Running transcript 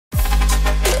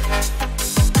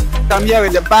fact, I'm here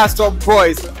with the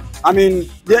Buzstopboys. I mean,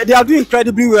 they are doing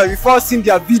incredibly well. We've all seen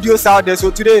their videos out there.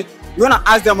 So today, we want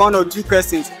to ask them one or two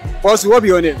questions. First, what be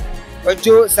your name?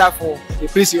 Ojo Safo. Okay,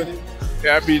 please, your name.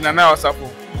 Yeah, be Nana Safo.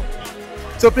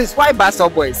 So please, why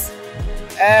Buzstopboys?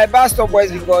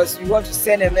 Buzstopboys because we want to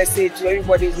send a message to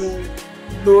everybody who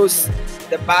knows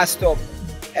the bus stop,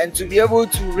 and to be able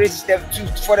to reach them,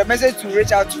 for the message to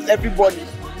reach out to everybody,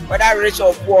 whether rich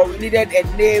or poor. We needed a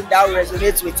name that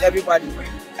resonates with everybody.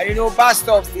 And you know, bus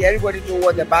stops, everybody know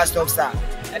what the bus stops are.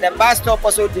 And the bus stop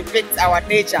also depicts our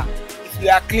nature. If we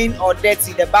are clean or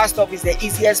dirty, the bus stop is the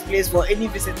easiest place for any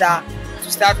visitor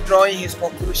to start drawing his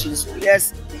conclusions. So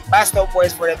yes,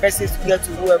 Buzstopboys for the message to get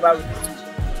to whoever we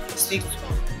need to speak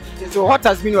to. So what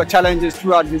has been your challenges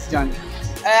throughout this journey?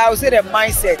 I would say the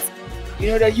mindset. You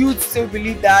know, the youth still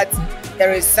believe that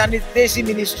there is sanitation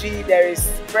ministry, there is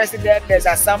president, there's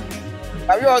assembly.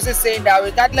 But we're also saying that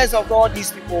regardless of all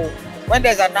these people, when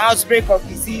there's an outbreak of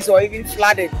disease or even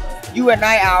flooding, you and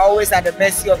I are always at the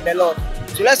mercy of the Lord.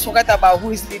 So let's forget about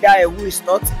who is leader and who is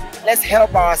not. Let's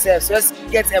help ourselves. So let's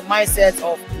get a mindset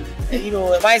of, you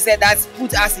know, a mindset that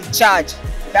puts us in charge,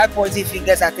 that pointing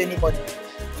fingers at anybody.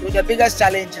 So the biggest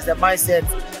challenge is the mindset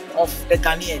of the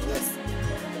Ghanaian, yes.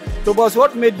 So boss,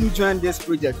 what made you join this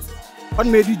project? What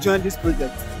made you join this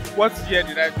project? What year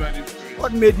did I join this project?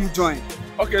 What made you join?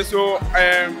 Okay, so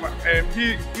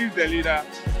he's the leader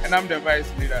and I'm the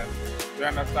vice leader. You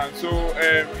understand? So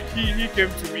he came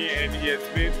to me and he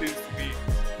explained things to me,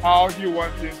 how he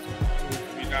wants things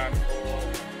to be done,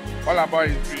 all about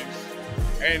his dreams.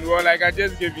 And well, like I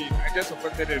just gave in, I just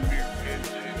supported the dream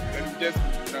and just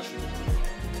that's it.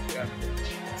 Yeah.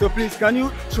 So please, can you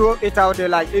throw it out there,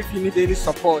 like if you need any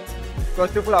support?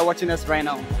 Because people are watching us right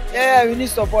now. Yeah, we need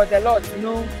support a lot, you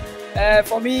know.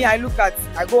 For me, I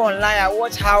go online, I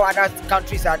watch how other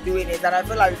countries are doing it, and I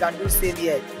feel like we can do same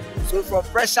here. So from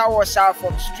pressure washer,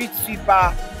 from street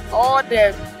sweeper, all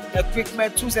the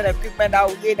equipment, tools and equipment that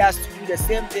will aid us to do the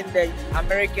same thing the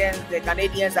Americans, the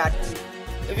Canadians are doing.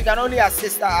 If we can only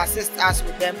assist us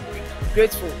with them,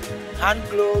 grateful. Hand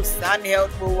gloves, handheld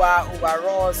mower,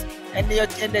 overalls, and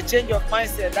the change of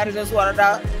mindset. That is also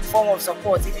another form of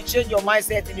support. If you change your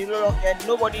mindset and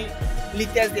nobody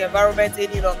litters the environment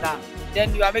any longer,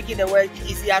 then you are making the work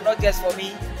easier, not just for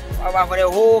me, but for the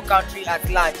whole country at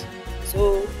large.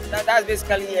 So that's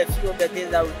basically a few of the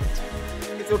things that we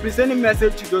do. So please, any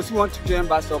message to those who want to join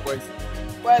Buzstopboys?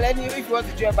 Well, if you want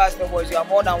to join Buzstopboys, you are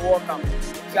more than welcome.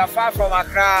 If you are far from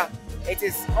Accra, it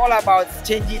is all about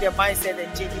changing the mindset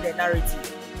and changing the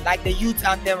narrative. Like the youth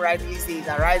anthem rightly says,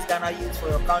 arise Ghana youth for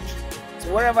your country.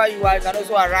 So wherever you are, you can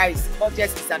also arise, not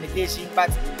just in sanitation,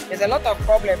 but there's a lot of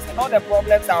problems, and all the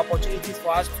problems are opportunities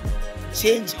for us to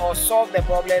change or solve the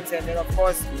problems, and then of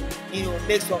course, you know,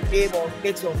 make some name or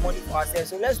make some money for ourselves.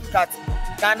 So let's look at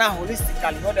Ghana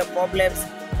holistically, all the problems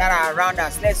that are around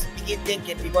us. Let's begin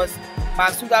thinking, because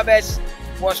Mark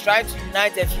Zuckerberg was trying to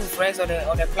unite a few friends on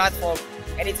a platform,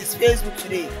 and it is Facebook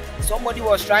today. Somebody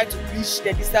was trying to bridge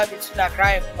the distance between Accra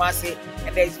and Kumasi,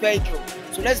 and there is vehicle.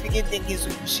 So let's begin thinking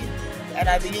solution, and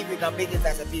I believe we can make it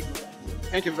as a people.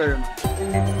 Thank you very much.